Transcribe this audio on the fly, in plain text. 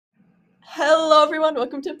Hello everyone,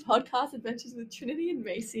 welcome to Podcast Adventures with Trinity and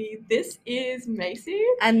Macey. This is Macey.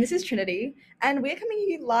 And this is Trinity, and we're coming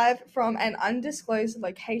to you live from an undisclosed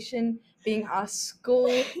location, being our school,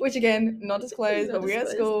 which again, not disclosed, but we're at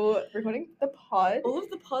school recording the pod. All of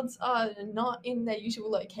the pods are not in their usual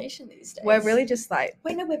location these days. We're really just like,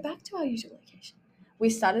 Wait, no, we're back to our usual location. we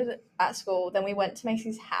started at school, then we went to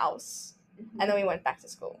Macey's house, and then we went back to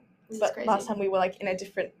school. But crazy. last time we were like in a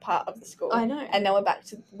different part of the school. I know. And now we're back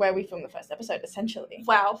to where we filmed the first episode, essentially.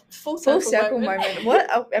 Wow, full Full circle moment. What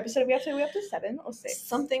episode are we up to? Are we up to 7 or 6?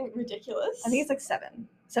 Something ridiculous. I think it's like 7.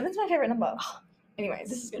 7's my favorite number. Anyways.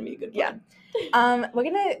 This is going to be a good Yeah. one. We're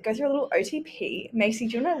going to go through a little OTP. Macy,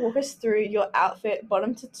 do you want to walk us through your outfit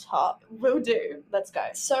bottom to top? Will do. Let's go.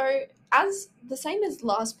 So, as the same as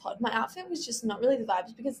last pod, my outfit was just not really the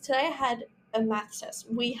vibes because today I had a maths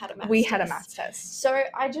test. We had a maths test. So,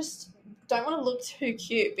 I just don't want to look too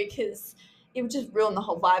cute because it would just ruin the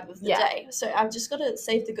whole vibe of the day. So I've just got to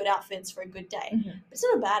save the good outfits for a good day. Mm-hmm. But it's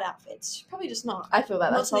not a bad outfit. It's probably just not. I feel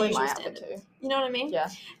that. Not That's to the probably my usual outfit standard. too. You know what I mean? Yeah.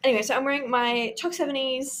 Anyway, so I'm wearing my Chalk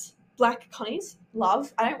 70s black Connies.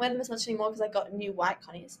 Love. I don't wear them as much anymore because I got new white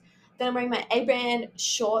Connies. Then I'm wearing my A-brand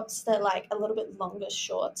shorts. They're like a little bit longer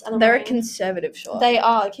shorts. And They're a conservative short. They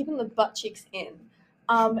are. Keeping the butt cheeks in.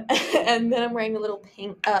 And then I'm wearing a little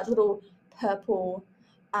pink, little purple,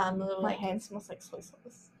 little My like... hand smells like soy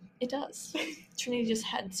sauce. It does. Trinity just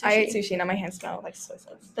had sushi. I ate sushi and now my hands smell like soy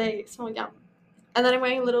sauce. They smell yum. And then I'm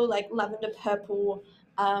wearing a little like lavender purple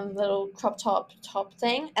little crop top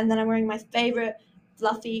thing. And then I'm wearing my favorite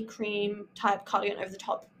fluffy cream type cardigan over the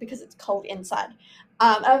top because it's cold inside.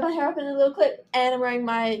 I have my hair up in a little clip and I'm wearing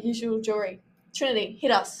my usual jewelry. Trinity,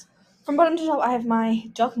 hit us. From bottom to top, I have my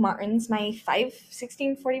Doc Martens, my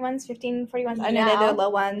 1641s, 1541s. I know they're the low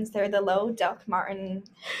ones. They're the low Doc Marten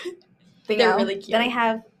thing. They're really cute. Then I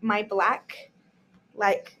have my black,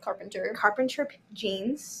 like, Carpenter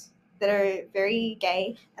jeans that are very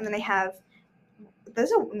gay. And then I have, there's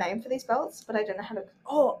a name for these belts, but I don't know how to,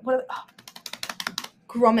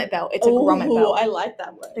 grommet belt. It's a grommet belt. I like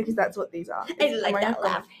that word. Because that's what these are. I like that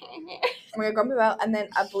laugh. I'm wearing a grommet belt and then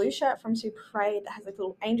a blue shirt from Supre that has like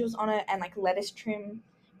little angels on it and like lettuce trim,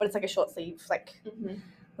 but it's like a short sleeve, like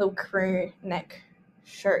little crew neck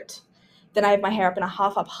shirt. Then I have my hair up in a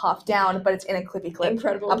half up, half down, but it's in a clippy clip.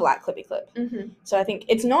 Incredible. A black clippy clip. So I think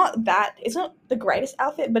it's not the greatest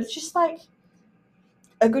outfit, but it's just like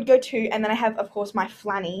a good go-to. And then I have, of course, my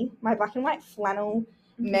black and white flannel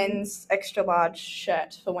men's extra large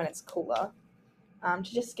shirt for when it's cooler, to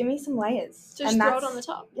just give me some layers. Just throw it on the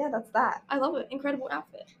top. Yeah, that's that. I love it. Incredible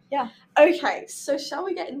outfit. Yeah. Okay, so shall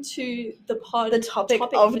we get into the topic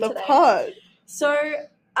of the today? pod? So,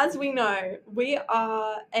 as we know, we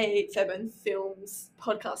are a Fairbairn Films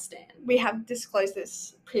podcast stand. We have disclosed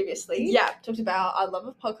this previously. Yeah. Talked about our love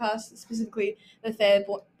of podcasts, specifically the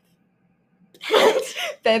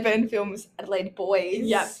Fairbairn Films Adelaide Boys.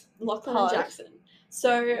 Yeah, Lachlan and Jackson.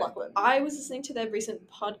 So Lachlan. I was listening to their recent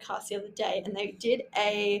podcast the other day, and they did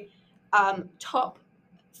a top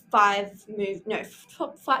 5 movies.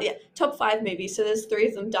 So there's 3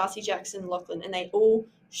 of them: Darcy, Jackson, Lachlan, and they all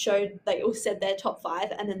said their top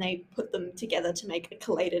 5, and then they put them together to make a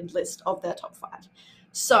collated list of their top 5.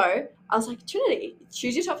 So I was like, Trinity,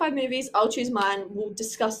 choose your top 5 movies. I'll choose mine. We'll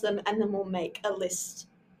discuss them, and then we'll make a list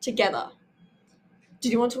together.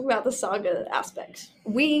 Did you want to talk about the saga aspect?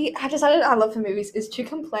 We have decided our love for movies is too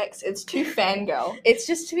complex. It's too fangirl. It's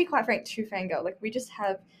just, to be quite frank, too fangirl. Like, we just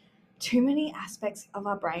have too many aspects of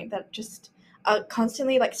our brain that just are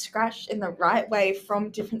constantly, like, scratched in the right way from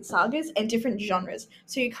different sagas and different genres.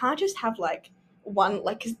 So you can't just have, like, one,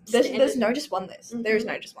 like, 'cause there's no just one list. Mm-hmm. There is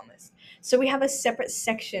no just one list. So we have a separate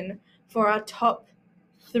section for our top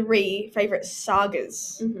 3 favorite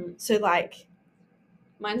sagas. Mm-hmm. So, like...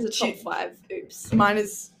 Mine's the top 5. Oops. Mine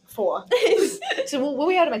is 4. So we'll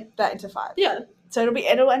be able to make that into 5. Yeah. So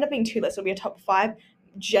it'll end up being 2 lists. It'll be a top 5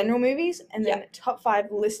 general movies and then a top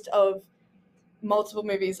 5 list of multiple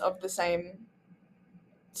movies of the same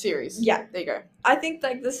series. Yeah. There you go. I think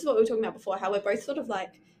like this is what we were talking about before, how we're both sort of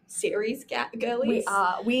like series girlies. We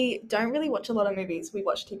are. We don't really watch a lot of movies. We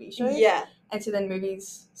watch TV shows. Yeah. And so then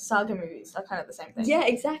saga movies are kind of the same thing. Yeah,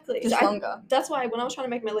 exactly. Just longer. That's why when I was trying to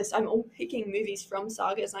make my list, I'm all picking movies from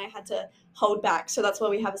sagas and I had to hold back. So that's why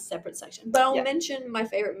we have a separate section. But I'll mention my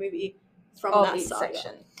favorite movie from that saga.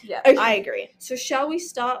 Section. Yeah, okay. I agree. So shall we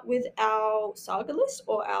start with our saga list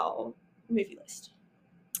or our movie list?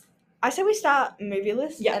 I say we start movie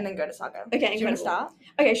list and then go to saga. Okay, do you want to start?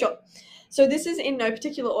 Okay, sure. So this is in no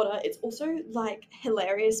particular order. It's also like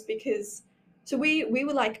hilarious because so we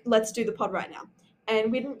were like, let's do the pod right now.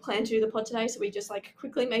 and we didn't plan to do the pod today, so we just like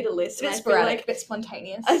quickly made a list. It's a bit and sporadic, a bit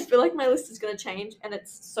spontaneous. I feel like my list is going to change, and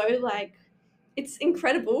it's so like, it's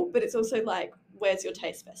incredible, but it's also like, where's your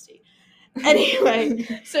taste, bestie? Anyway,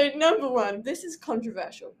 so number 1, this is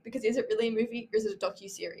controversial because is it really a movie or is it a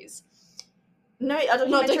docu-series? No, a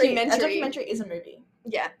documentary is a movie.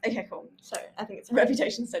 Yeah, okay, cool. So I think it's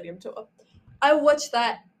Reputation Stadium Tour. I watch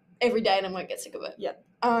that every day and I won't get sick of it. Yeah.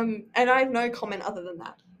 And I have no comment other than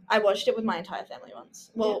that. I watched it with my entire family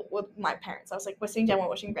once. Well, with my parents. I was like, we're sitting down, we're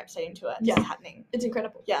watching Rep Stadium Tour. This is happening. It's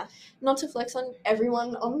incredible. Yeah. Not to flex on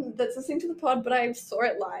everyone that's listening to the pod, but I saw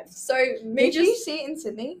it live. So Did you see it in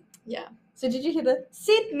Sydney? Yeah. So did you hear the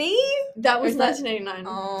Sydney? That was Or is 1989.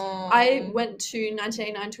 Oh. I went to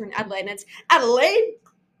 1989 tour in Adelaide, and it's Adelaide.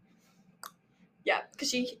 Yeah,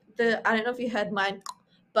 because I don't know if you heard mine,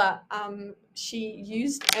 but she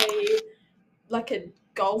used a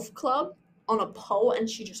golf club on a pole and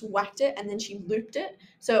she just whacked it and then she looped it,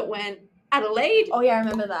 so it went Adelaide. Oh yeah, I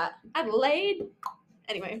remember that. Adelaide.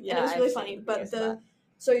 Anyway, Yeah, and it was really funny. But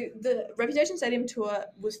the Reputation Stadium tour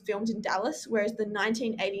was filmed in Dallas, whereas the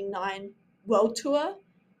 1989 World Tour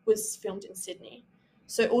was filmed in Sydney.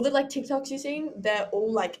 So all the like TikToks you've seen, they're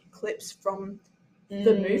all like clips from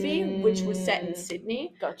the movie, which was set in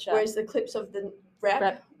Sydney. Gotcha. Whereas the clips of the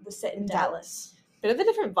rep was set in Dallas. Bit of a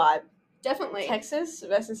different vibe. Definitely. Texas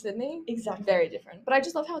versus Sydney. Exactly. Very different. But I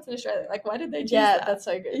just love how it's in Australia. Like, why did they choose that? That's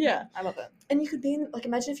so good. Yeah. I love it. And you could be in, like,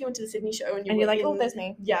 imagine if you went to the Sydney show and you're like, oh, there's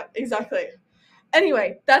me. Yeah, exactly.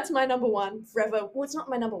 Anyway, that's my number 1 forever. Well, it's not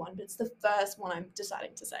my number 1, but it's the first one I'm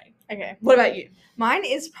deciding to say. Okay. What about you? Mine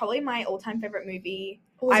is probably my all-time favorite movie.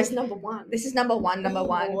 This is number 1. This is number one.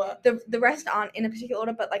 Ooh. The rest aren't in a particular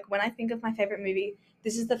order, but like when I think of my favorite movie,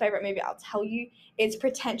 this is the favorite movie I'll tell you. It's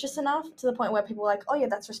pretentious enough to the point where people are like, oh yeah,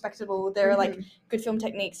 that's respectable. There are like good film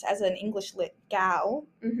techniques. As an English lit gal,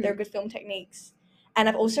 there are good film techniques. And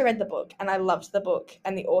I've also read the book, and I loved the book,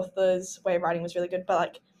 and the author's way of writing was really good. But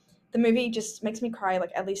like, the movie just makes me cry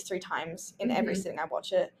like at least 3 times in every sitting I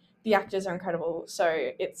watch it. The actors are incredible.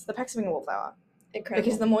 So it's The Perks of Being a Wallflower. Incredible.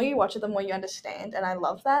 Because the more you watch it, the more you understand, and I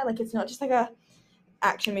love that. Like, it's not just like a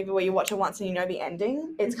action movie where you watch it once and you know the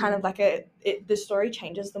ending. It's kind of like the story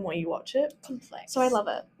changes the more you watch it. Complex. So I love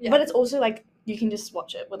it. Yeah. But it's also like you can just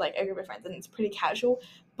watch it with like a group of friends, and it's pretty casual.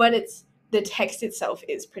 But the text itself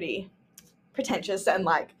is pretty pretentious and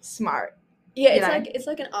like smart. Yeah, it's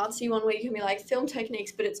like an artsy one where you can be like film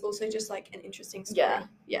techniques, but it's also just like an interesting story.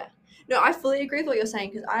 Yeah. No, I fully agree with what you're saying,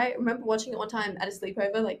 because I remember watching it one time at a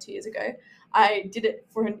sleepover like 2 years ago. I did it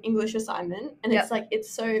for an English assignment, and it's like, it's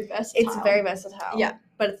so versatile. It's very versatile. Yeah.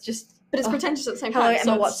 But it's pretentious at the same time.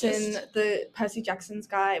 Hello, Emma Watson, the Percy Jackson's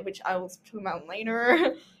guy, which I will talk about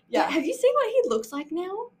later. Yeah. Have you seen what he looks like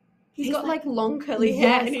now? He's got like long curly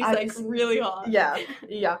hair, and he's like really hot. Yeah.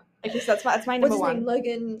 I guess that's my number 1.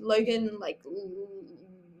 Logan, like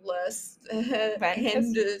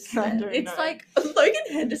Henderson. It's like Logan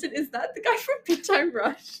Henderson. Is that the guy from Big Time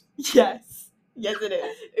Rush? Yes,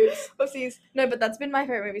 it is. Oopsies. No, but that's been my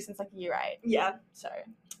favorite movie since like year 8. Yeah. So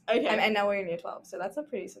okay, and now we're in year 12, so that's a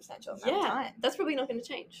pretty substantial amount of time. That's probably not going to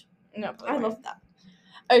change. No, I love that.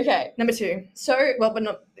 Okay, number 2. So, well, but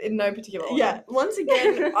not in no particular order. Yeah, once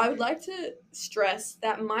again, I would like to stress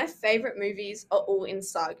that my favorite movies are all in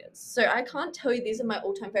sagas. So I can't tell you these are my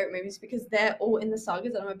all-time favorite movies because they're all in the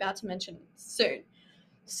sagas that I'm about to mention soon.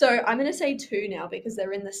 So I'm going to say 2 now because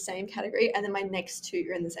they're in the same category, and then my next 2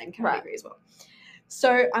 are in the same category as well.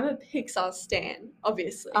 So I'm a Pixar stan,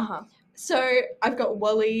 obviously. So I've got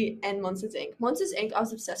WALL-E and Monsters, Inc. Monsters, Inc. I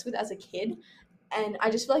was obsessed with as a kid, and I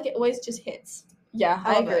just feel like it always just hits. Yeah,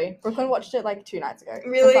 I agree. Brooklyn watched it like 2 nights ago.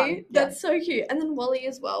 Really? That's so cute. And then WALL-E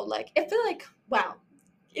as well. Like, I feel like, wow,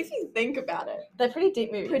 if you think about it. They're pretty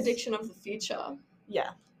deep movies. Prediction of the future. Yeah.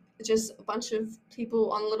 Just a bunch of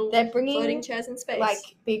people on little floating chairs in space. Like,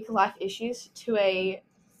 big life issues to a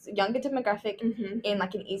younger demographic in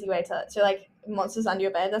like an easy way to. So like, monsters under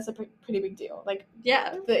your bed, that's a pretty big deal. Like,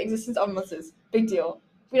 yeah. The existence of monsters, big deal.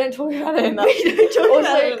 We don't talk about it enough.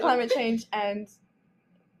 Also, climate change and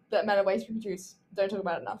the amount of waste we produce, don't talk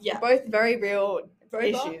about it enough. Yeah. Both very real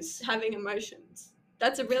issues. Having emotions.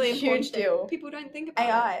 That's a really important huge deal. People don't think about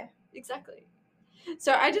AI. Exactly.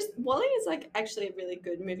 So WALL-E is like actually a really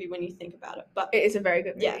good movie when you think about it. But it is a very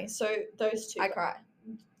good movie. Yeah, so those 2. I cry.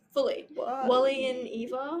 Fully. What? WALL-E and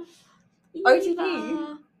Eva.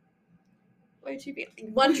 OTP.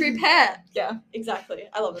 One true pair. Yeah. Exactly.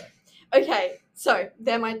 I love it. Okay, so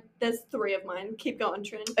there's 3 of mine. Keep going,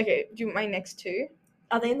 Trin. Okay, do you want my next 2?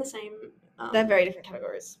 Are they in the same? They're very different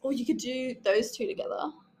categories. Or you could do those 2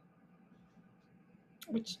 together.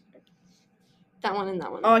 Which? That one and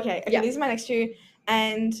that one. Oh, okay. These are my next 2.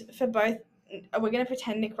 And for both, we're going to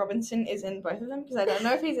pretend Nick Robinson is in both of them because I don't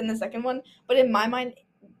know if he's in the second one, but in my mind,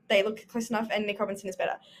 they look close enough and Nick Robinson is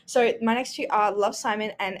better. So my next two are Love,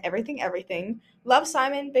 Simon and Everything Everything. Love,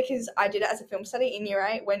 Simon because I did it as a film study in year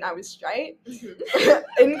 8 when I was straight.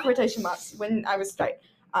 In quotation marks, when I was straight.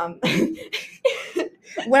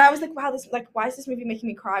 When I was like, wow, this, like, why is this movie making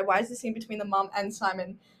me cry? Why is the scene between the mum and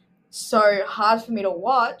Simon so hard for me to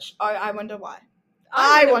watch? Oh, I wonder why.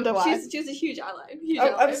 I wonder why. She was a huge ally.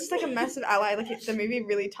 I was just like a massive ally. Like the movie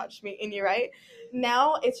really touched me in year 8.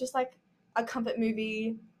 Now it's just like a comfort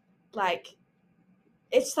movie. Like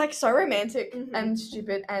it's like so romantic and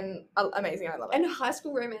stupid and amazing. I love it. And high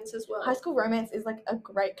school romance as well. High school romance is like a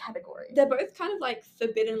great category. They're both kind of like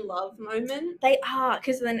forbidden love moment. They are,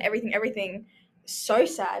 because then everything. So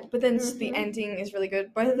sad, but then the ending is really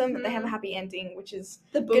good. Both of them, they have a happy ending, which is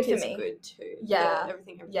the book good for is me. Good too. Yeah,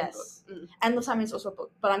 everything yes. book. And Love, Simon is also a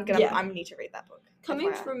book, but I need to read that book.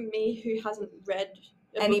 Coming from me, who hasn't read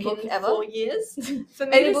any book in ever 4 years, for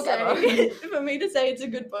me any to book say, ever. for me to say it's a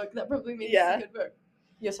good book, that probably means it's a good book.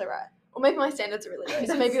 You're so right. Or maybe my standards are really low,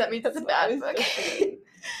 so maybe that means it's a bad book.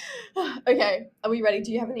 Okay, are we ready?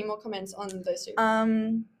 Do you have any more comments on those two?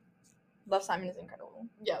 Love, Simon is incredible.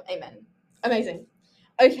 Yeah, amen. Amazing.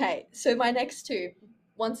 Okay, so my next two,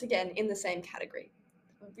 once again, in the same category.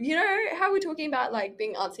 You know how we're talking about, like,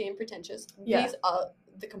 being artsy and pretentious? Yeah. These are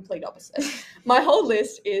the complete opposite. My whole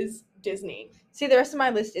list is Disney. See, the rest of my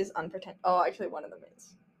list is unpretentious. Oh, actually, one of them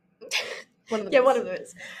is. One of them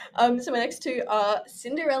is. So my next two are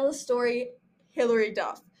Cinderella Story, Hilary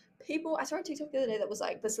Duff. I saw a TikTok the other day that was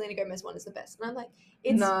like, the Selena Gomez one is the best. And I'm like,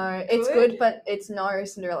 it's good, but it's no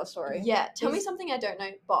Cinderella Story. Yeah, tell me something I don't know,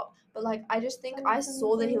 Bob. But like, I just think I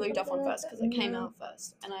saw the Hilary Duff one first because it came out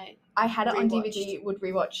first, and I had it on DVD. Would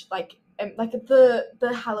rewatch like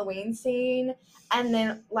the Halloween scene, and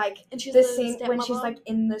then like and she's the scene when she's like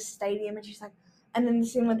in the stadium and she's like, and then the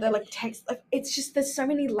scene with the like text, like it's just there's so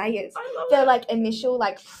many layers. I love the it. like initial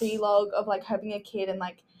like prelogue of like her being a kid and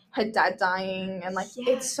like her dad dying and like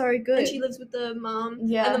it's so good. And she lives with the mom.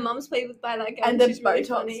 Yeah. And the mom's played with by that guy. And the she's really Botox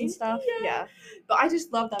funny. and stuff. Yeah. But I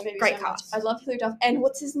just love that movie Great so much. cast. I love Hilary Duff. And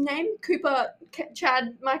what's his name?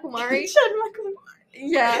 Chad Michael Murray. Chad Michael Murray.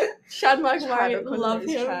 Yeah. Chad Michael Murray. Love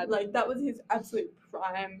him. Chad. Like that was his absolute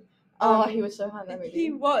prime. He was so hard in that movie.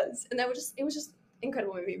 He was. And it was just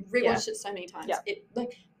incredible movie. Rewatched it so many times. Yeah. It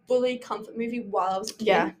like fully comfort movie while I was a kid.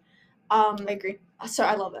 Yeah. I I agree. So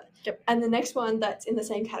I love it. Yep. And the next one that's in the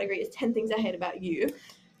same category is 10 Things I Hate About You.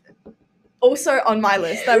 Also on my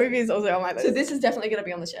list. That movie is also on my list. So this is definitely going to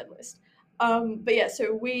be on the shared list. But yeah,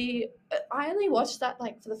 so I only watched that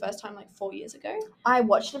like for the first time like 4 years ago. I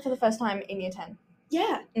watched it for the first time in year 10.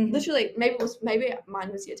 Yeah, literally. Maybe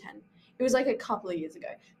mine was year 10. It was like a couple of years ago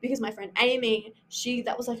because my friend Amy,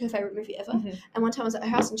 that was like her favorite movie ever. And one time I was at her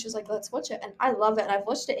house and she was like, let's watch it. And I love it. And I've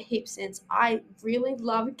watched it heaps since. I really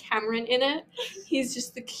love Cameron in it. He's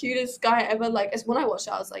just the cutest guy ever. Like, when I watched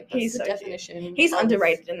it, I was like, that's He's the so definition. Cute. He's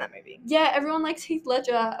underrated in that movie. Yeah, everyone likes Heath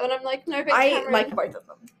Ledger. And I'm like, no, but I Cameron, like both of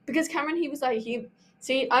them. Because Cameron, he was like,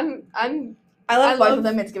 I love both of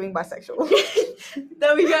them. It's giving bisexual.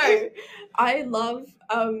 There we go. I love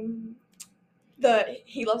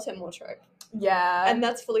he loves her more trope. Yeah. And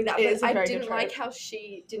that's fully that. But I didn't trope. like how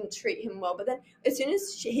she didn't treat him well. But then as soon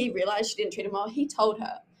as he realized she didn't treat him well, he told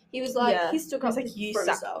her. He was like, he stuck up for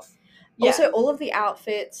himself. Yeah. Also, all of the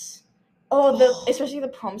outfits. Especially the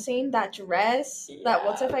prom scene, that dress, that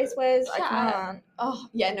what's her face wears. I can't. Oh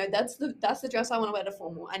yeah, no, that's the dress I want to wear to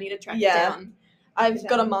formal. I need to track it down. I've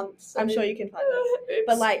got a month. So I'm sure you can find it.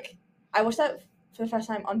 But like, I watched that for the first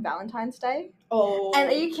time on Valentine's Day. Oh. And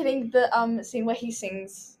are you kidding? The scene where he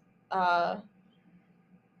sings, I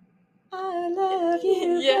love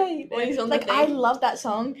you, baby. When he's on like the I thing. love that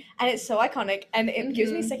song, and it's so iconic, and it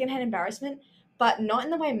gives me secondhand embarrassment. But not in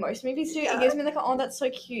the way most movies do. It gives me like, oh, that's so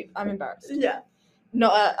cute. I'm embarrassed. Yeah.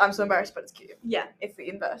 Not I'm so embarrassed, but it's cute. Yeah. It's the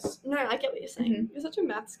inverse. No, I get what you're saying. You're such a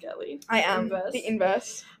maths girly. I am. The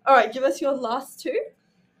inverse. All right, give us your last two.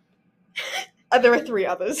 There are 3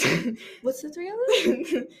 others. What's the 3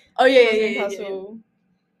 others? Oh, yeah. Castle.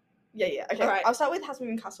 Yeah. Okay, Alright. I'll start with House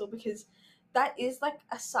Moving Castle because that is like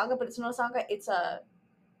a saga, but it's not a saga. It's a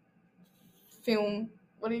film.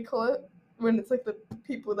 What do you call it? When it's like the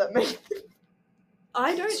people that make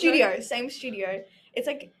I don't studio, know. same studio. It's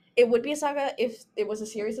like it would be a saga if it was a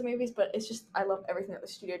series of movies, but it's just I love everything that the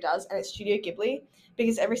studio does, and it's Studio Ghibli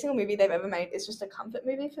because every single movie they've ever made is just a comfort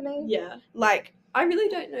movie for me. Yeah. Like I really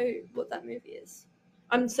don't know what that movie is.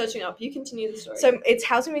 I'm searching up. You continue the story. So it's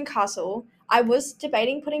House Moving Castle. I was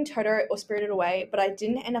debating putting Totoro or Spirited Away, but I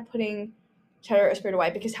didn't end up putting Totoro or Spirited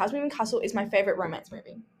Away because House Moving Castle is my favorite romance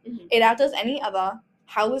movie. It outdoes any other.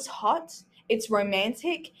 Howl is hot. it's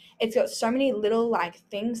romantic. It's got so many little like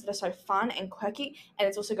things that are so fun and quirky, and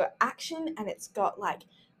it's also got action, and it's got like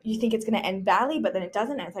you think it's gonna end badly, but then it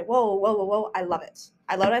doesn't, and it's like whoa. I love it.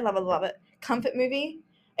 I love it. Comfort movie.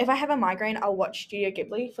 If I have a migraine, I'll watch Studio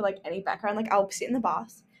Ghibli for like any background. Like I'll sit in the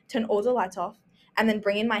bath, turn all the lights off, and then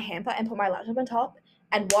bring in my hamper and put my laptop on top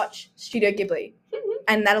and watch Studio Ghibli.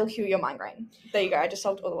 And that'll cure your migraine. There you go. I just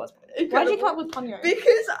solved all the words. Why did you come up with Ponyo?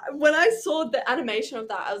 Because when I saw the animation of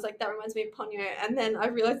that, I was like, that reminds me of Ponyo. And then I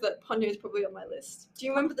realized that Ponyo is probably on my list. Do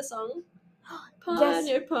you remember the song? Ponyo,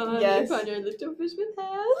 Yes. Ponyo, Yes. Ponyo, little fish with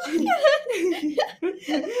hair.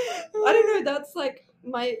 I don't know. That's like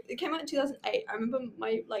it came out in 2008. I remember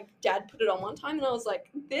my like dad put it on one time, and I was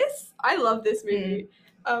like, I love this movie.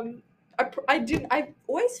 I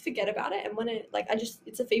always forget about it, and when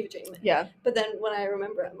it's a fever dream. Yeah. But then when I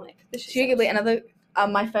remember it, I'm like, this is Studio Ghibli. Another.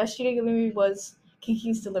 My first Studio Ghibli movie was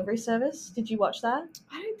Kiki's Delivery Service. Did you watch that?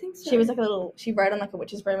 I don't think so. She was like she rode on like a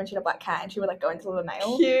witch's broom and she had a black cat and she would like go and deliver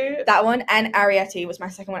mail. Cute. That one, and Arrietty was my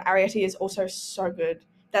second one. Arrietty is also so good.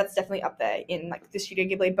 That's definitely up there in like the Studio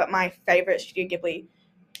Ghibli. But my favorite Studio Ghibli,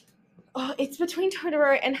 it's between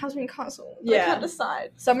Totoro and House Moving Castle. Yeah. I can't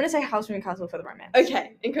decide. So I'm gonna say House Moving Castle for the romance.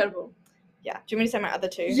 Okay, incredible. Yeah. Do you want me to say my other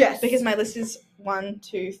two? Yes. Because my list is 1,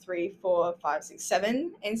 2, 3, 4, 5, 6,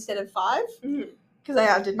 7 instead of 5. Because I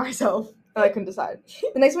outdid myself. And I couldn't decide.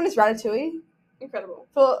 The next one is Ratatouille. Incredible.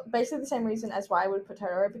 For basically the same reason as why I would put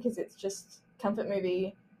Totoro, because it's just comfort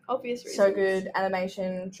movie. Obvious reasons. So good.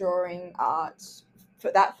 Animation, drawing, art.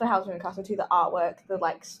 For House Moving Castle too, the artwork, the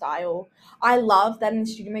like style. I love that in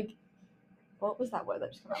what was that word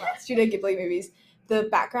that just came out? Studio Ghibli movies. The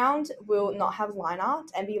background will not have line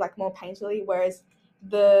art and be like more painterly, whereas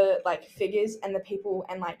the like figures and the people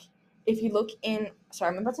and like if you look in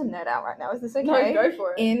I'm about to nerd out right now. Is this okay? No, go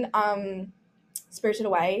for it. In Spirited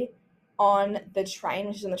Away, on the train,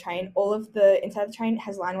 which is on the train, all of the inside the train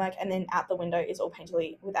has line work, and then out the window is all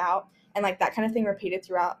painterly without, and like that kind of thing repeated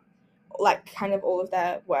throughout, like kind of all of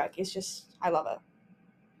their work is just I love it.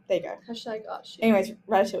 There you go. #art shit. Anyways,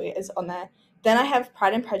 Ratatouille is on there. Then I have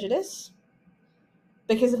Pride and Prejudice.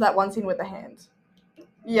 Because of that one scene with the hand.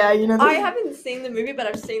 Yeah, you know. I haven't seen the movie, but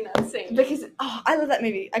I've seen that scene. Because I love that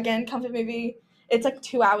movie. Again, comfort movie. It's like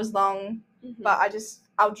 2 hours long, but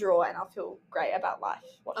I'll draw and I'll feel great about life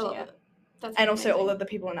watching it. That's and amazing. also all of the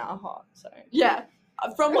people in it are hot. So yeah,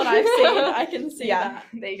 from what I've seen, I can see that.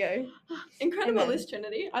 There you go. Incredible Amen. list,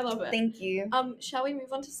 Trinity. I love it. Thank you. Shall we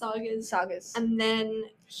move on to sagas? Sagas. And then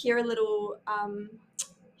hear a little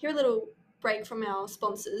break from our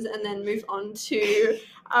sponsors, and then move on to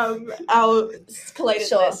our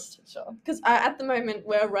collated list. Sure. Because at the moment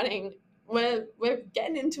we're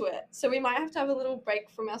getting into it, so we might have to have a little break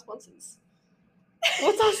from our sponsors.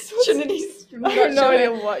 What's our Trinity's? I have no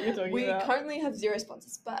idea what you're talking We about. currently have 0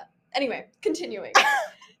 sponsors, but anyway, continuing.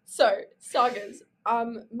 So sagas.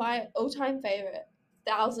 My all-time favorite,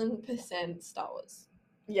 1000% Star Wars.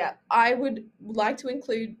 Yeah. I would like to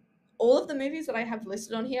include all of the movies that I have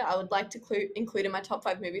listed on here. I would like to include in my top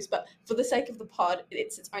 5 movies, but for the sake of the pod,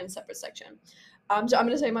 it's its own separate section. So I'm going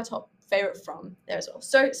to say my top favorite from there as well.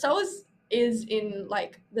 So Star Wars is in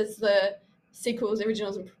there's the sequels,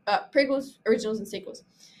 originals, and prequels, originals, and sequels.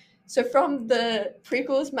 So from the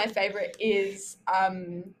prequels, my favorite is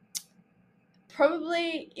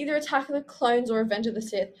probably either Attack of the Clones or Revenge of the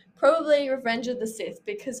Sith. Probably Revenge of the Sith,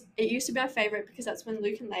 because it used to be my favorite because that's when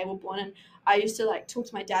Luke and Leia were born, and I used to talk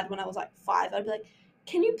to my dad when I was 5. I'd be like,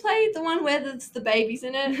 can you play the one where there's the babies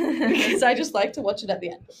in it? Because I just like to watch it at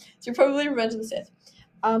the end. So probably Revenge of the Sith.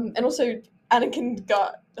 And also Anakin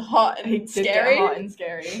got hot and scary. Hot and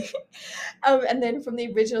scary. And then from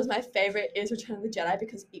the originals, my favorite is Return of the Jedi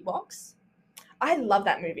because Ewoks. I love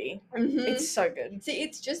that movie. Mm-hmm. It's so good. See,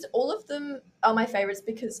 it's just all of them are my favorites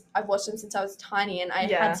because I've watched them since I was tiny, and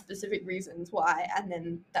I had specific reasons why, and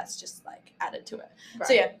then that's just added to it. Right.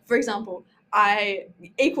 So yeah, for example, I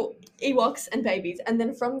equal Ewoks and babies, and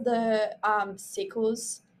then from the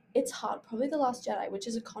sequels, it's hard. Probably The Last Jedi, which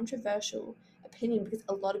is a controversial opinion because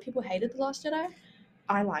a lot of people hated The Last Jedi.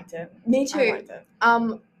 I liked it. Me too. I liked it.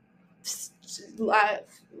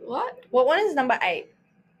 What one is number 8?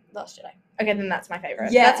 Last Jedi. Okay, then that's my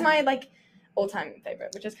favorite. Yeah. That's my all-time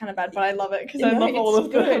favorite, which is kind of bad, but I love it because I love all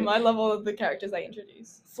of them. I love all of the characters they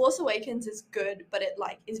introduce. Force Awakens is good, but it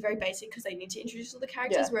is very basic because they need to introduce all the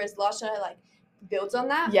characters, whereas Last Jedi builds on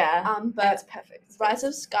that. Yeah. But that's perfect. Rise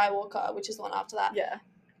of Skywalker, which is the one after that,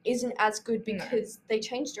 isn't as good because they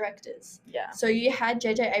changed directors. Yeah. So you had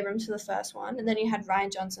J.J. Abrams for the first one, and then you had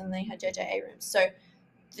Rian Johnson, and then you had J.J. Abrams. So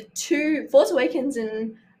the two, Force Awakens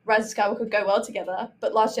and Rise of Skywalker, go well together,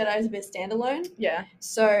 but Last Jedi is a bit standalone. Yeah.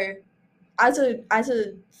 So as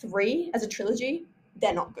a trilogy,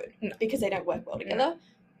 they're not good because they don't work well together.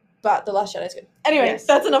 But The Last Jedi is good. Anyways,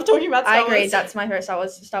 that's enough talking about Star Wars. I agree. That's my favorite Star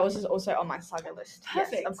Wars. Star Wars is also on my saga list.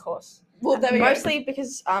 Perfect. Yes, of course. Well, there we mostly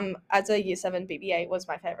because as a year 7 BB-8 was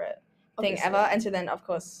my favorite thing ever, and so then of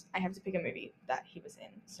course I have to pick a movie that he was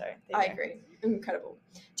in. So I agree. Incredible.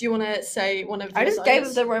 Do you want to say one of? I just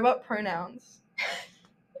gave the robot pronouns.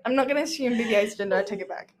 I'm not gonna assume BB-8's gender. I take it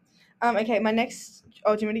back. Okay, my next.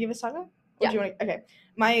 Oh, do you want me to give a saga? Yeah. Do you want to, okay,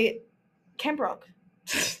 my Camp Rock.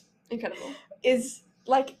 Incredible. Is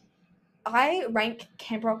like, I rank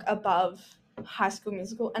Camp Rock above High School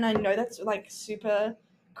Musical, and I know that's like super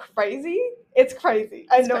crazy. It's crazy.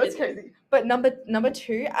 I know it's crazy. But number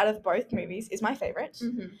 2 out of both movies is my favorite,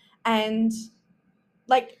 and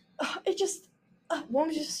like it just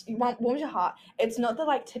warms your heart. It's not the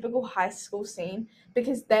like typical high school scene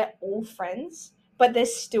because they're all friends, but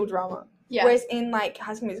there's still drama. Yeah. Whereas in like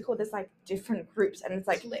High School Musical, there's like different groups, and it's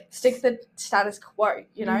like stick the status quo,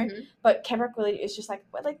 you know. But Camp Rock really is just like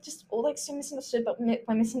we're like just all like so misunderstood, but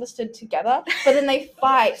we're misunderstood together. But then they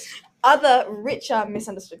fight other richer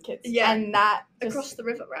misunderstood kids. Yeah. And that across the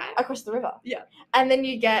river, right? Across the river. Yeah. And then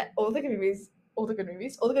you get all the good movies, all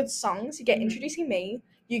the good songs. You get Introducing Me.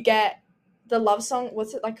 You get the love song.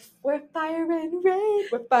 What's it like? We're fire and rain.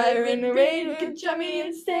 We're fire and rain. Could drive me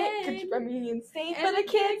insane. Could drive me insane. But I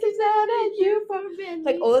can't say that at you for me.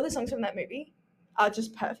 Like all of the songs from that movie are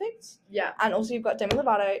just perfect. Yeah. And also you've got Demi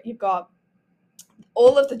Lovato. You've got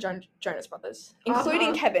all of the Jonas Brothers,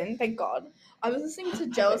 including Kevin. Thank God. I was listening to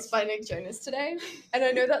Jealous by Nick Jonas today, and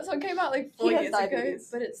I know that song came out like 4 years ago,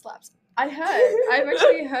 but it slaps. I've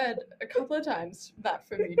actually heard a couple of times that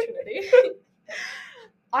from you, Trinity.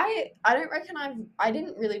 I don't reckon I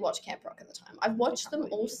didn't really watch Camp Rock at the time. I've watched them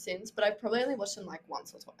all since, but I've probably only watched them like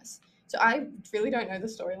once or twice. So I really don't know the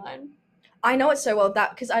storyline. I know it so well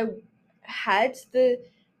that because I had the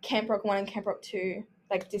Camp Rock 1 and Camp Rock 2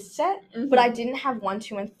 like disc set, but I didn't have 1,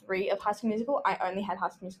 2, and 3 of High School Musical. I only had High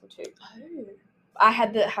School Musical 2. Oh. I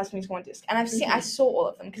had the High School Musical 1 disc, and I saw all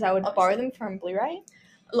of them because I would borrow them from Blu-ray.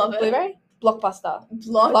 Love it. Blu-ray? Blockbuster.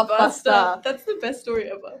 That's the best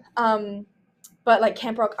story ever. But like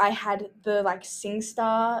Camp Rock, I had the like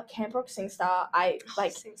SingStar, Camp Rock SingStar. I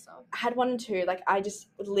like had 1 and 2. Like I just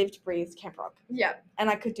lived, breathed Camp Rock. Yeah. And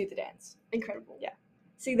I could do the dance. Incredible. Yeah.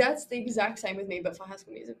 See, that's the exact same with me, but for High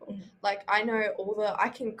School Musical. Like, I know I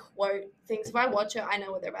can quote things. If I watch it, I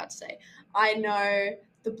know what they're about to say. I know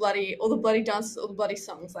all the bloody dances, all the bloody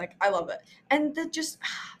songs. Like, I love it. And they're just,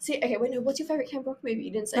 see, okay, wait, no, what's your favorite Camp Rock movie?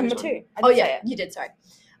 You didn't say number 2. Oh, yeah, you did, sorry.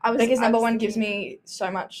 Because number 1 gives me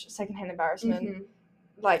so much secondhand embarrassment.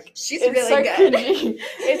 Like, she's really so good. Cringy.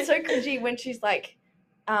 It's so cringy when she's like,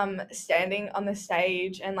 standing on the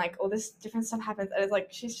stage and like all this different stuff happens, and it's like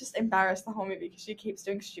she's just embarrassed the whole movie because she keeps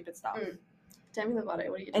doing stupid stuff. Demi Lovato, what are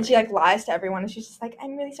you doing? And she like lies to everyone, and she's just like,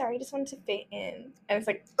 I'm really sorry, I just wanted to fit in. And it's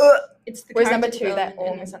like, ugh. It's the whereas number 2 that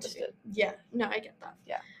all misunderstood. Yeah, no, I get that.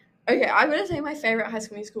 Yeah. Okay, I'm gonna say my favorite High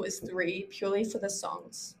School Musical is 3 purely for the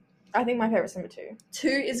songs. I think my favorite's number 2. 2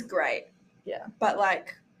 is great. Yeah. But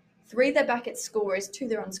like 3, they're back at school, whereas 2,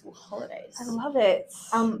 they're on school holidays. I love it.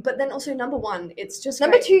 But then also number 1, it's just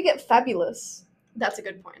number great. 2, you get Fabulous. That's a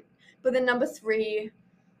good point. But then number 3,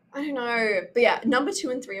 I don't know. But yeah, number 2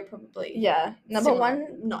 and 3 are probably number similar.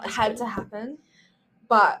 1 not had to happen,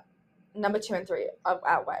 but number 2 and 3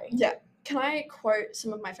 outweigh. Yeah. Can I quote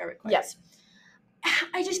some of my favorite quotes? Yes.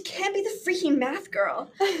 I just can't be the freaky math girl.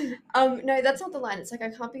 No, that's not the line. It's like,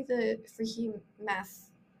 I can't be the freaky math.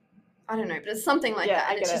 I don't know, but it's something like that,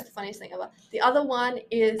 and it's just the funniest thing ever. The other one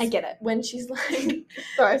is... I get it. When she's like...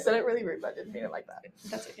 Sorry, I said it really rude, but I didn't mean it like that.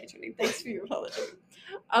 That's okay, Julie. Thanks for your apology.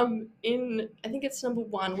 I think it's number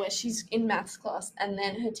 1, where she's in maths class, and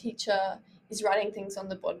then her teacher is writing things on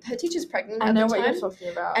the board. Her teacher's pregnant at the time. I know what you're talking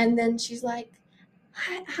about. And then she's like,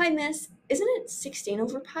 hi, miss, isn't it 16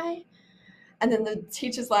 over pi? And then the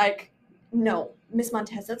teacher's like, no, Miss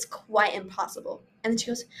Montez, that's quite impossible. And then she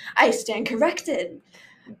goes, I stand corrected.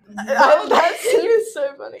 That scene is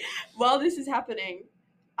so funny. While this is happening,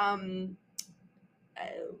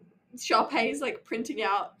 Sharpay's like printing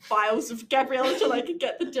out files of Gabriella to like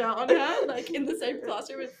get the dirt on her, like in the same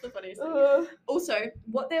classroom. It's the funniest thing. Also,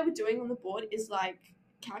 what they were doing on the board is like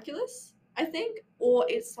calculus, I think, or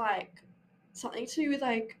it's like something to do with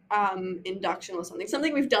like induction or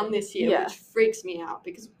something we've done this year, which freaks me out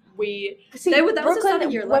because that was the start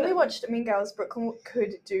of year 11. When we watched Mean Girls, Brooklyn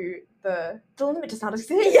could do the limit does not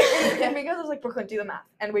exist. And Mean Girls was like, Brooklyn, do the math,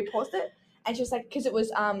 and we paused it, and she was like, because it was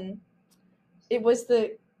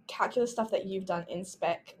the calculus stuff that you've done in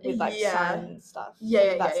spec with like sine stuff.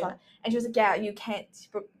 Stuff. And she was like, you can't.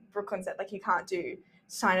 Brooklyn said like you can't do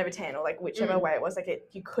sign of a 10 or like whichever Mm. way it was, like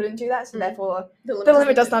you couldn't do that, so Mm. therefore The the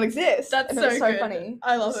limit does not exist. That's and so it's so good. funny.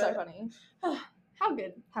 I love It's it. so funny. How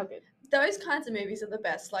good. How good. Those kinds of movies are the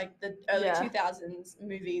best, like the early Yeah. 2000s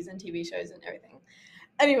movies and TV shows and everything.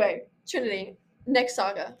 Anyway, Trinity, next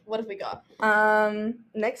saga, what have we got?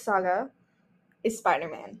 Next saga is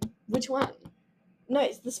Spider-Man. Which one? No,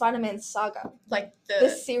 it's the Spider-Man saga. Like The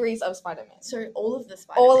series of Spider-Man. So all of the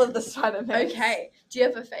Spider-Man. All of the Spider-Man. Okay. Do you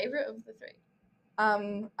have a favorite of the three?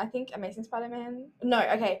 I think Amazing Spider-Man. No,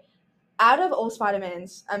 okay. Out of all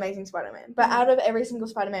Spider-Mans, Amazing Spider-Man. But out of every single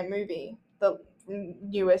Spider-Man movie, the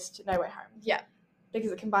newest No Way Home. Yeah.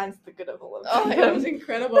 Because it combines the good of all of them. Oh, it was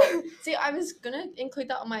incredible. See, I was going to include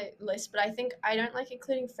that on my list, but I think I don't like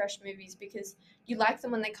including fresh movies because you like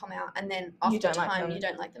them when they come out and then after time you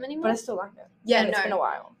don't like them anymore. But I still like it. Yeah, and it's been a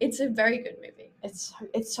while. It's a very good movie. It's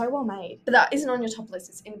so well made. But that isn't on your top list.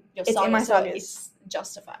 It's in your saga. It's in my sagas. It's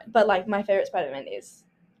justified. But like my favorite Spider-Man is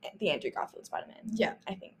the Andrew Garfield Spider-Man. Yeah.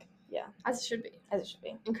 I think. Yeah. As it should be. As it should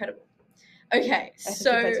be. Incredible. Okay, I think he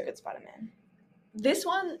plays a good Spider-Man. This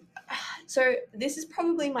one, so this is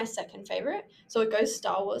probably my second favorite. So it goes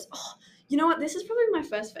Star Wars. Oh, you know what? This is probably my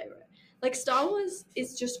first favorite. Like Star Wars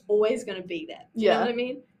is just always going to be there. You know what I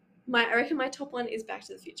mean? I reckon my top one is Back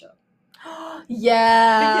to the Future.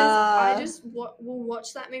 Yeah. Because I just will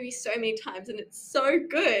watch that movie so many times and it's so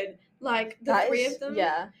good. Like the three of them.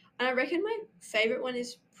 Yeah. And I reckon my favorite one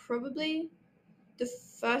is probably the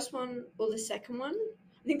first one or the second one.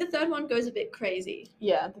 I think the third one goes a bit crazy.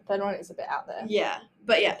 Yeah, the third one is a bit out there. Yeah,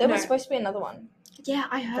 but yeah. There was supposed to be another one. Yeah,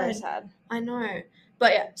 I heard. Very sad. I know.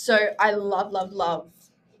 But yeah, so I love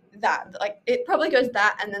that. Like, it probably goes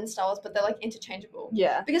that and then Star Wars, but they're, like, interchangeable.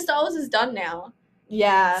 Yeah. Because Star Wars is done now.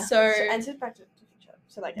 Yeah. So and it's Back to the Future.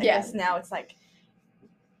 So, like, I guess now it's, like...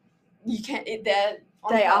 You can't... They're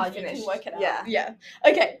on they par, are finished. You can work it out. Yeah. Yeah.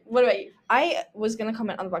 Okay, what about you? I was going to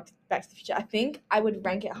comment on the Back to the Future. I think I would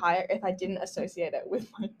rank it higher if I didn't associate it with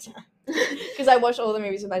my dad. Because I watched all the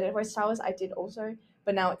movies with my dad. Whereas Star Wars, I did also,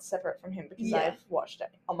 but now it's separate from him because I've watched it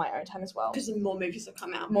on my own time as well. Because more movies have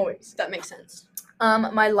come out. More movies. That makes sense.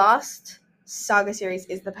 My last saga series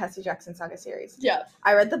is the Percy Jackson saga series. Yeah.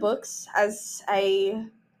 I read the books as a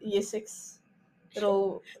year 6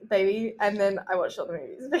 little baby, and then I watched all the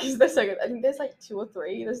movies because they're so good. I think there's like 2 or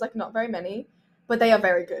 3. There's like not very many, but they are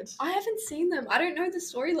very good. I haven't seen them. I don't know the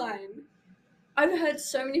storyline. I've heard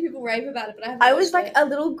so many people rave about it, but I haven't. I was like a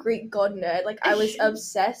little Greek god nerd. Like I was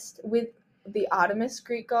obsessed with the Artemis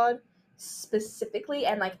Greek god specifically,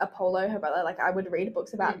 and like Apollo, her brother. Like I would read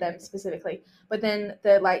books about them specifically. But then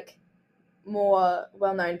the like more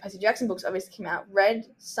well-known Percy Jackson books obviously came out. Read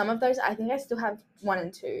some of those. I think I still have 1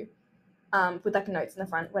 and 2. With like notes in the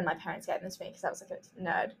front when my parents gave them to me because I was like a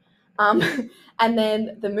nerd. And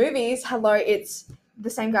then the movies, it's the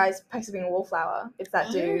same guy's Perks of Being a Wallflower. It's that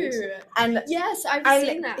dude. And yes, I've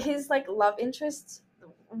seen that. His like love interest,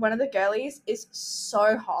 one of the girlies, is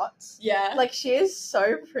so hot. Yeah. Like she is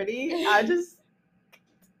so pretty. I just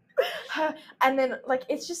and then like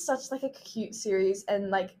it's just such like a cute series,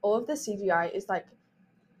 and like all of the CGI is like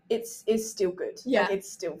it's still good. Yeah. Like,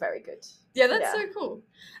 it's still very good. Yeah, that's so cool.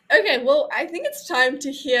 Okay, well, I think it's time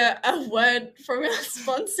to hear a word from our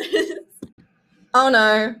sponsors. Oh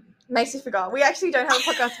no, Macy forgot. We actually don't have a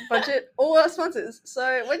podcast budget or sponsors,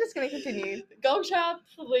 so we're just going to continue. Gongcha,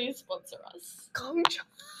 please sponsor us. Gongcha,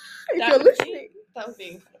 if you're listening. That would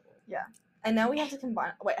be incredible. Yeah. And now we have to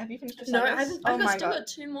combine. Wait, have you finished your No, sagas? I've still got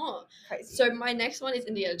 2 more. Crazy. So my next one is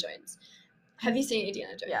Indiana Jones. Have you seen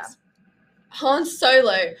Indiana Jones? Yeah. Han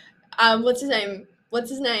Solo. What's his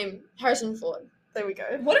name? Harrison Ford. There we go.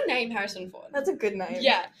 What a name, Harrison Ford. That's a good name.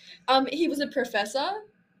 Yeah. He was a professor.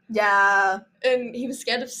 Yeah. And he was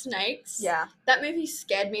scared of snakes. Yeah. That movie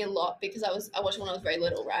scared me a lot because I watched it when I was very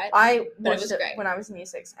little, right? I But watched was it great. when I was in year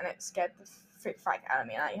 6, and it scared the frick out of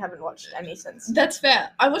me, and I haven't watched any since. That's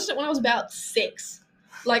fair. I watched it when I was about 6.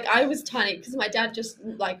 Like, I was tiny because my dad just,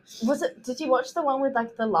 like... Did you watch the one with,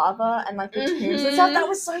 like, the lava and, like, the tombs and stuff? That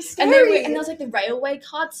was so And scary. there was, like, the railway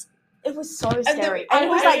cuts. It was so scary. I And it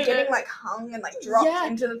was, like, hated getting, it. like, hung and, like, dropped Yeah,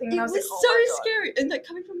 into the thing. It And I was was like, so oh my God. scary. And, like,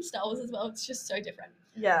 coming from Star Wars as well, it's just so different.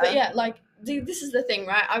 Yeah. But, yeah, like, this is the thing,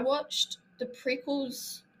 right? I watched the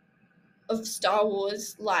prequels of Star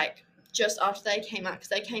Wars, like, just after they came out, because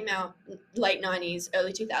they came out late 90s,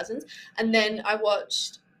 early 2000s. And then I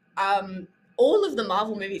watched all of the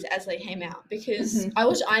Marvel movies as they came out, because I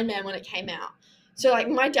watched Iron Man when it came out. So, like,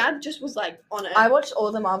 my dad just was, like, on it. I watched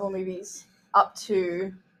all the Marvel movies up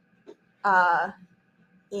to not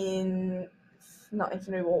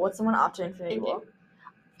Infinity War. What's the one after Infinity War?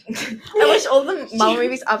 I watched all the Marvel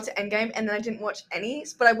movies up to Endgame, and then I didn't watch any,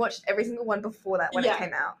 but I watched every single one before that when it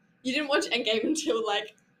came out. You didn't watch Endgame until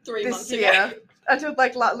like 3 months This ago. year. Until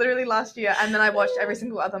like literally last year, and then I watched every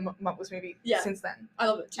single other Marvelous movie since then. I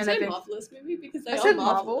love it. Did you And say I've been- Marvelous movie? Because they I are said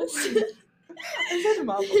Marvel. marvelous. I said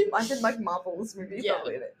Marvel. I said like Marvel's movies. Yeah. Not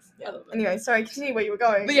really. I love it. Anyway, sorry, continue where you were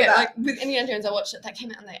going. But with yeah, that. like with Indiana Jones, I watched it. That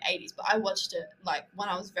came out in the 80s, but I watched it like when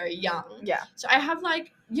I was very young. Yeah. So I have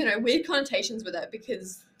like, you know, weird connotations with it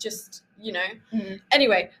because just, you know. Mhm.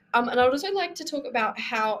 Anyway, and I would also like to talk about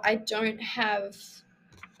how I don't have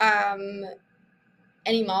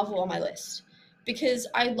any Marvel on my list because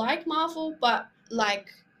I like Marvel, but like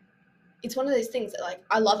it's one of those things that like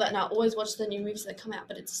I love it and I always watch the new movies that come out,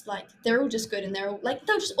 but it's like they're all just good and they're all like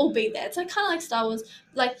they'll just all be there. It's like kind of like Star Wars,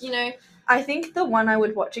 like, you know. I think the one I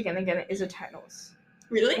would watch again and again is Eternals.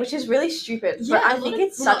 Really? Which is really stupid, Yeah, but I a lot think of-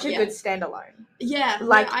 it's well, such a yeah. good standalone. Yeah,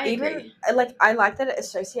 Like no, I even agree. like I like that it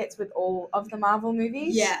associates with all of the Marvel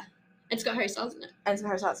movies. Yeah, it's got Harry Styles in it. And some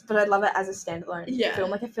Harry Styles, but I love it as a standalone Yeah. film.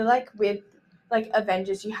 Like I feel like with like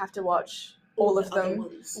Avengers, you have to watch all of the other them.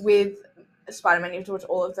 ones. With Spider-Man, you have to watch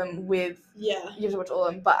all of them. With Yeah. you have to watch all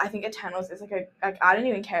of them. But I think Eternals is like I don't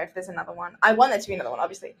even care if there's another one. I want there to be another one,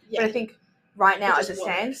 obviously. Yeah. But I think right now, It as it just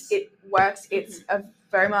stands, works. it works. It's a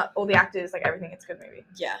very much all the actors, like everything. It's a good movie.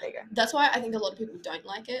 Yeah. There you go. That's why I think a lot of people don't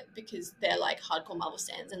like it because they're like hardcore Marvel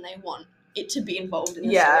fans and they want it to be involved in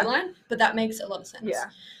the Yeah. storyline. But that makes a lot of sense. Yeah.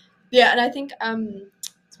 Yeah, and I think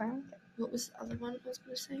Sorry. what was the other one I was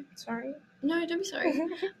going to say? Sorry. No, don't be sorry.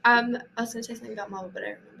 I was going to say something about Marvel, but I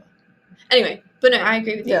don't remember. Anyway, but no, I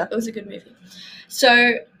agree with you. Yeah. It was a good movie.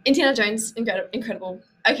 So, Indiana Jones, incredible.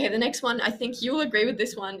 Okay, the next one, I think you will agree with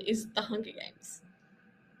this one, is The Hunger Games.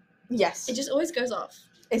 Yes. It just always goes off.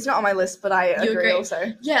 It's not on my list, but I You agree agree?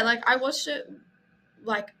 also. Yeah, like I watched it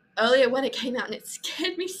like earlier when it came out and it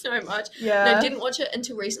scared me so much. Yeah. And I didn't watch it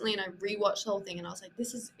until recently and I rewatched the whole thing and I was like,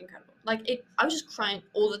 this is incredible. Like I was just crying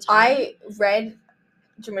all the time. I read.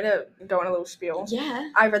 Do you want me to go on a little spiel?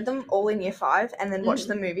 Yeah. I read them all in year 5 and then watched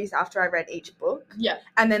the movies after I read each book. Yeah.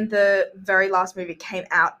 And then the very last movie came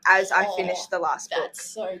out as I finished the last book. That's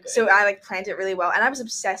so good. So I like planned it really well. And I was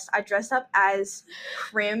obsessed. I dressed up as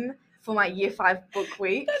Krim for my year 5 book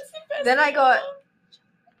week. That's the best. Then thing ever.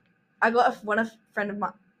 I got a friend of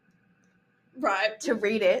mine Right. to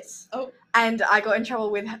read it. Oh. And I got in trouble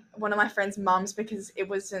with one of my friend's mums because it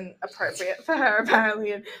wasn't appropriate for her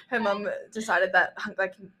apparently, and her mum decided that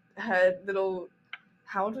like her little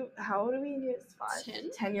how old are we in year 5?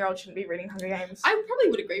 10-year-old shouldn't be reading Hunger Games. I probably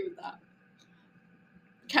would agree with that.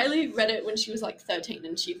 Kaylee read it when she was like 13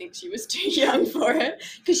 and she thinks she was too young for it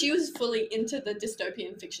because she was fully into the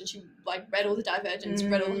dystopian fiction. She like read all the Divergents,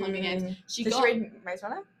 read all the Hunger Games. She Did got she read Maze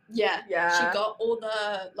Runner? Yeah. Yeah. She got all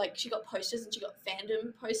the like she got posters and she got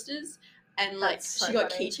fandom posters and like That's so she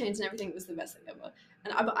got funny. keychains and everything. It was the best thing ever.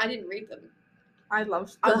 And I didn't read them. I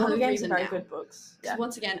love I the wanna Hunger read Games are them very now. good books. Because Yeah.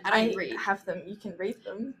 once again, I don't read. have them. You can read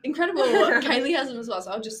them. Incredible. Kaylee has them as well.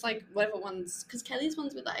 So I'll just like whatever ones because Kaylee's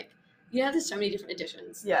ones with like there's so many different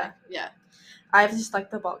editions. Yeah. Like, yeah. I have just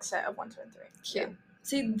like the box set of 1, 2, and 3. Cute.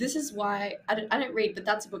 See, this is why I don't read, but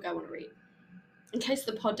that's a book I want to read. In case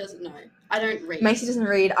the pod doesn't know, I don't read. Macy doesn't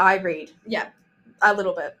read. I read Yeah. a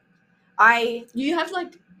little bit. You have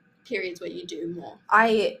like periods where you do more.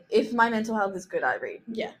 If my mental health is good, I read.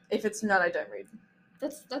 Yeah. If it's not, I don't read.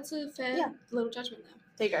 That's a fair little judgment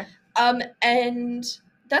there. There you go. And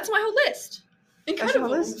that's my whole list. Incredible.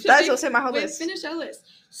 That's also my whole We've list. finished our list.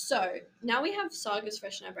 So now we have sagas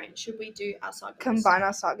fresh in our brain. Should we do our sagas? Combine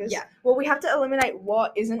our sagas. Yeah. Well, we have to eliminate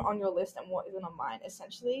what isn't on your list and what isn't on mine,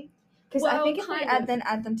 essentially. Because I Well, think if we kind of.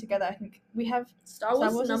 add them together, I think we have. Star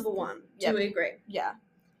Wars, Wars is- number one. yeah. Do we agree? Yeah.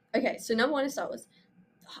 Okay, so number one is Star Wars.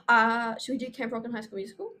 Should we do Camp Rock and High School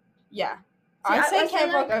Musical? Yeah. See, I'd say I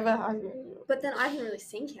Camp Rock like- over High School Musical. But then I haven't really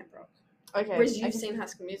seen Camp Rock. Okay. Whereas you've seen High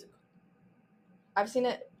School Musical. I've seen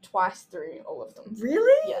it twice through all of them.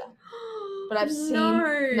 Really? Yeah. But I've seen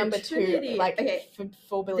No, number Trinity. 2 like okay.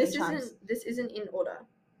 4 billion This times. isn't in order.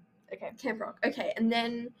 Okay. Camp Rock. Okay, and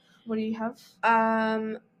then What do you have?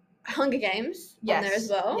 Hunger Games Yes. on there as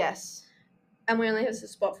well. Yes. And we only have a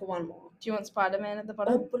spot for one more. Do you want Spider-Man at the Oh,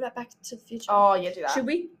 bottom? what about Back to the Future? Oh, yeah, do that. Should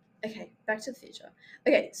we? Okay, Back to the Future.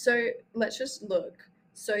 Okay, so let's just look.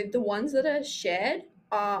 So the ones that are shared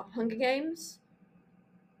are Hunger Games,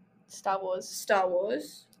 Star Wars. Star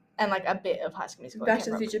Wars, And like a bit of High School Musical. Back and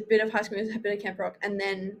to the Camp Rock. Future, bit of High School Musical, a bit of Camp Rock, and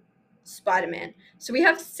then Spider-Man. So we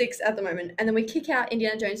have 6 at the moment, and then we kick out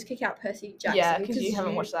Indiana Jones, kick out Percy Jackson. Yeah, because you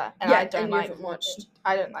haven't watched that. And yeah, I don't and like. you haven't watched.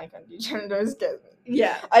 I don't like Indiana Jones. Scares me.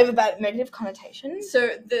 Yeah. I have a bad negative connotation. So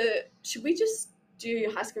should we just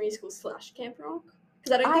do High School Musical / Camp Rock?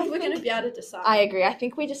 Because I don't think I we're going to think- be able to decide. I agree. I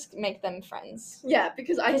think we just make them friends. Yeah,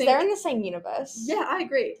 because I Because think... they're in the same universe. Yeah, I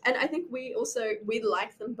agree. And I think we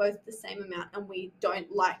like them both the same amount, and we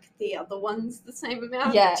don't like the other ones the same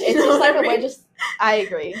amount. Yeah, Do you it's know just what like I we're mean? just. I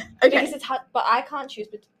agree. Okay. Because it's hard, but I can't choose.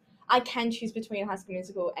 I can choose between High School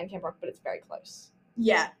Musical and Camp Rock, but it's very close.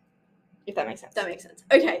 Yeah, If that makes sense. that makes sense.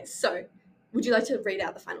 Okay, so would you like to read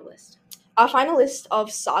out the final list? Our final list of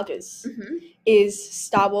sagas is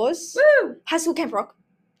Star Wars, Woo! High School Camp Rock,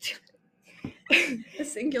 A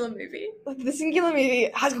singular movie. the singular movie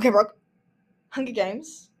High School Camp Rock, Hunger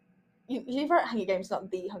Games. You wrote Hunger Games, not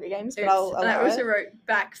the Hunger Games, but I'll and I allow also it. wrote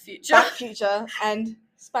Back Future. Back Future and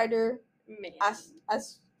Spider Man.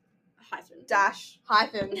 as Hyphen. dash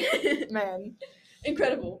hyphen man.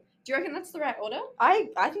 Incredible. Do you reckon that's the right order? I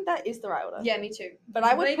think that is the right order. Yeah, me too. But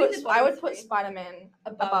I would Maybe the put bottom three. Spider-Man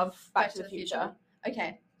above Back to the Future.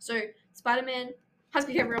 Okay, so Spider-Man, High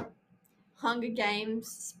School Camp Rock, Hunger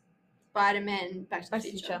Games, Spider-Man, Back to the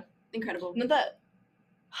Future. Incredible. Not that.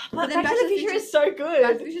 But But then Back to the Future is so Back to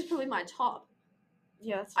good. the Future is probably my top.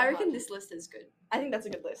 Yeah, that's I so reckon hard. this list is good. I think that's a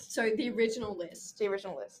good list. So the original list: The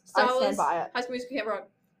original list. Star I stand Wars, by it. High School Musical, Camp Rock,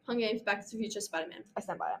 Hunger Games, Back to the Future, Spider-Man. I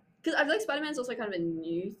stand by it. Because I feel like Spider-Man's also kind of a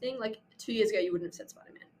new thing. Like 2 years ago, you wouldn't have said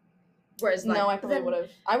Spider-Man. Whereas, like, No, I probably then- would have.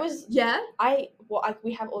 I was. Yeah,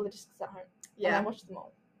 We have all the discs at home. And yeah. I watched them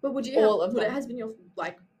all. But would you? all of would it them. has been your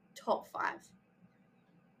like top 5?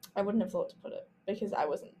 I wouldn't have thought to put it because I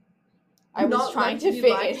wasn't. I was Not trying like to you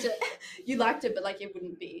fit liked it. it. You liked it, but like it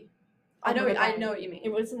wouldn't be. I On know. the I brain. know what you mean. It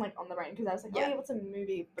wasn't like on the brain because I was like, Yeah. oh, what's a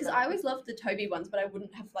movie? But Because then I always loved the Toby ones, but I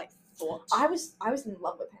wouldn't have like thought. I was in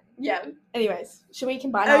love with him. Yeah. Anyways, should we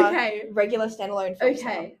combine our Okay. regular standalone films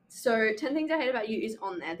Okay. So 10 Things I Hate About You is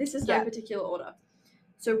on there. This is no Yeah. particular order.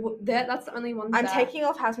 So that's the only one. now? I'm that... taking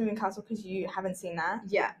off House Moving Castle because you haven't seen that.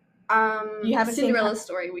 Yeah. You haven't seen Cinderella's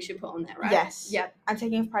Story. We should put on there, right? Yes. Yeah. I'm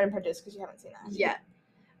taking off Pride and Prejudice because you haven't seen that. Yeah.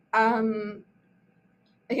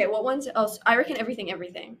 Okay. What ones else? I reckon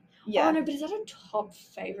Everything. Yeah. Oh no, but is that a top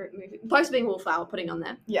favorite movie? Perks of Being a Wallflower. Putting on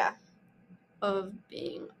there. Yeah. Of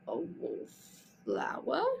being a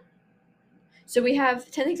wallflower. So we have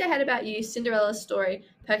 10 Things I Hate About You, Cinderella's Story,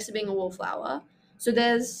 Perks of Being a Wallflower. So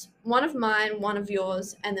there's one of mine, one of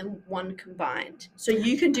yours, and then one combined. So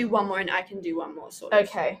you can do one more and I can do one more, sort of.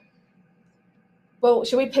 Okay. Well,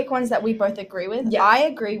 should we pick ones that we both agree with? Yeah. I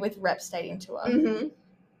agree with Rep Stadium Tour. Mm-hmm.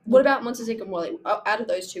 What about Monsters, Inc. and Wally? Out of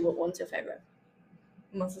those two, what one's your favorite?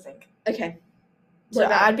 Monsters Inc. Okay. So What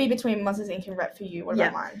about- I'd be between Monsters Inc. and Rep for you. What Yeah.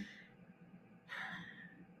 about mine?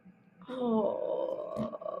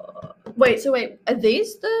 Oh. Wait, are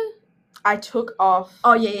these the... I took off.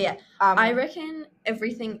 Oh, yeah. I Um, reckon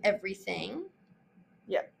Everything.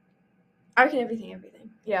 Yeah. I reckon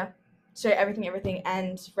Everything. yeah. So everything,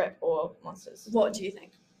 and Rep or Monsters. What do you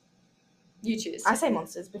think? You choose. I say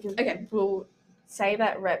Monsters because Okay. we'll say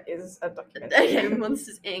that Rep is a documentary. Okay,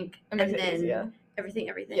 Monsters, Inc. It And makes it then easier. Everything.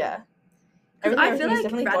 Yeah. 'Cause I feel Everything is like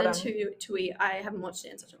definitely bottom. Ratatouille, I haven't watched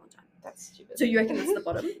it in such a long time. That's stupid. So you reckon that's the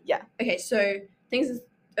bottom? Yeah. Okay, so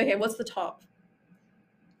okay, what's the top?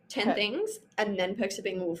 10 Okay. things, and then Perks of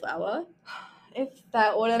Being a Wallflower. If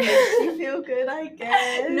that order makes you feel good, I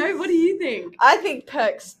guess. No, what do you think? I think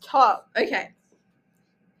Perks top, Okay,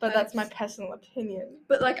 but that's my Perks. personal opinion.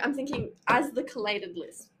 but like I'm thinking as the collated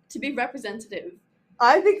list to be representative.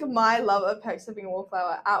 I think my love of Perks of Being a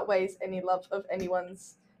Wallflower outweighs any love of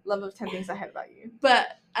anyone's love of 10 Things I Hate About You.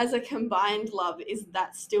 But as a combined love, is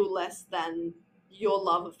that still less than your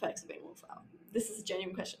love of Perks of Being a Wallflower? This is a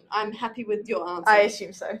genuine question. I'm happy with your answer. I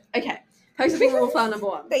assume so. Okay, Perks of Being a Wallflower number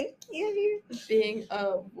 1. Thank you. Being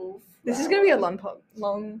a wolf. This is gonna be a long pog.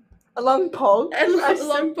 A long pog. A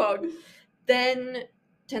long pog. Then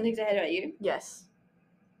 10 Things I Hate About You. Yes.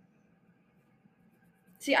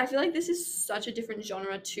 See, I feel like this is such a different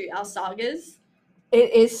genre to our sagas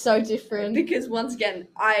It is so different. because once again,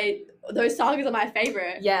 those sagas are my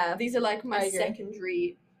favorite. Yeah. These are like I my agree.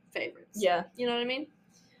 secondary favorites. Yeah. You know what I mean?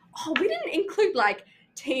 Oh, we didn't include like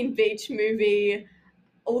Teen Beach Movie,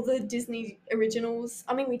 all the Disney originals.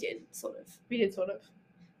 I mean, we did sort of. We did sort of.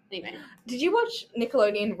 Anyway. Did you watch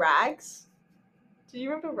Nickelodeon Rags? Do you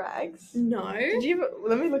remember Rags? No. Did you?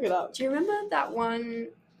 Let me look it up. Do you remember that one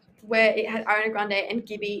where it had Ariana Grande and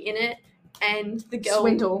Gibby in it, and the girl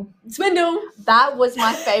Swindle. That was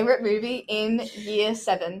my favorite movie in year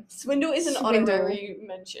 7. Swindle is an Swindle. honorary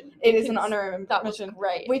mention. It is an Because honorary That was mention.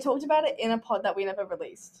 great. We talked about it in a pod that we never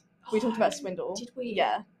released. We talked about Swindle. Did we?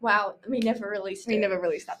 Yeah. Wow, we never released it. We never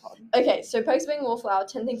released that pod. Okay, so Perks of Being a Wallflower,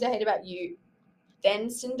 10 Things I Hate About You, then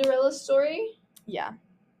Cinderella's Story. Yeah.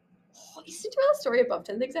 Oh, is Cinderella's Story above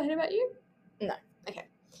 10 Things I Hate About You? No. Okay.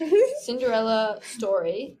 Cinderella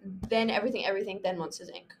story, then everything, then Monsters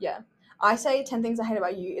Inc. I say 10 Things I Hate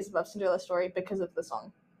About You is above Cinderella Story because of the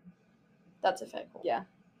song. That's a fair call. Yeah.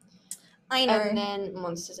 I know. And then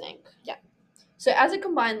Monsters Inc. Yeah. So as a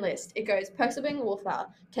combined list, it goes Perks of Being a Wallflower,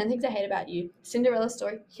 10 Things I Hate About You, Cinderella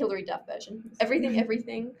Story, Hilary Duff version,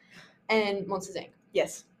 everything, and Monsters Inc.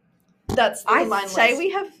 Yes. That's the combined I say list. we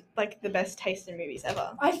have like the best taste in movies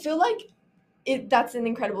ever. I feel like that's an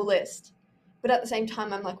incredible list. But at the same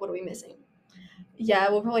time, I'm like, what are we missing? Yeah,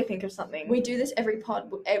 we'll probably think of something. We do this every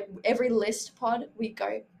pod, every list pod, we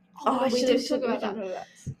go, we didn't talk about that. that.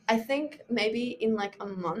 I think maybe in like a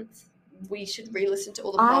month, we should re-listen to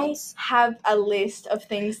all the I pods. have a list of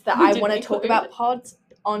things that We I didn't want to talk include. about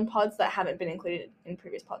on pods that haven't been included in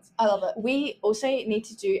previous pods. I love it. We also need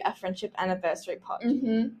to do a friendship anniversary pod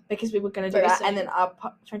because we were going to do Very that, soon. and then our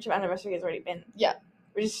friendship anniversary has already been. Yeah.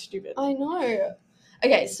 Which is stupid. I know.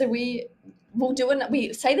 Okay, so we'll do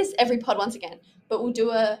we say this every pod once again, but we'll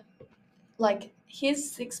do a, like,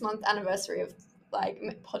 here's 6-month anniversary of,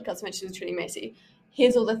 like, podcast mentions with Trinity and Macey.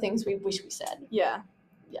 Here's all the things we wish we said. Yeah.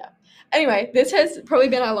 Anyway, this has probably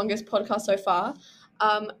been our longest podcast so far.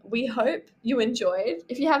 We hope you enjoyed.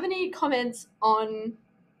 If you have any comments on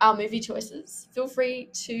our movie choices, feel free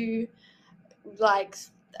to, like,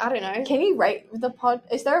 I don't know. Can you rate the pod?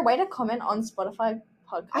 Is there a way to comment on Spotify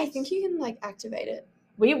podcasts? I think you can, like, activate it.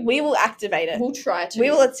 We will activate it. We'll try to.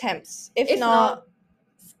 We will attempt. If not,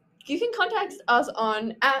 you can contact us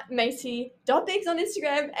on @Macy.Biggs on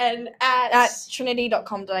Instagram and at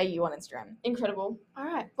trinity.com.au on Instagram. Incredible. All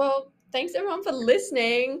right. Well, thanks everyone for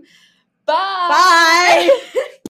listening. Bye. Bye.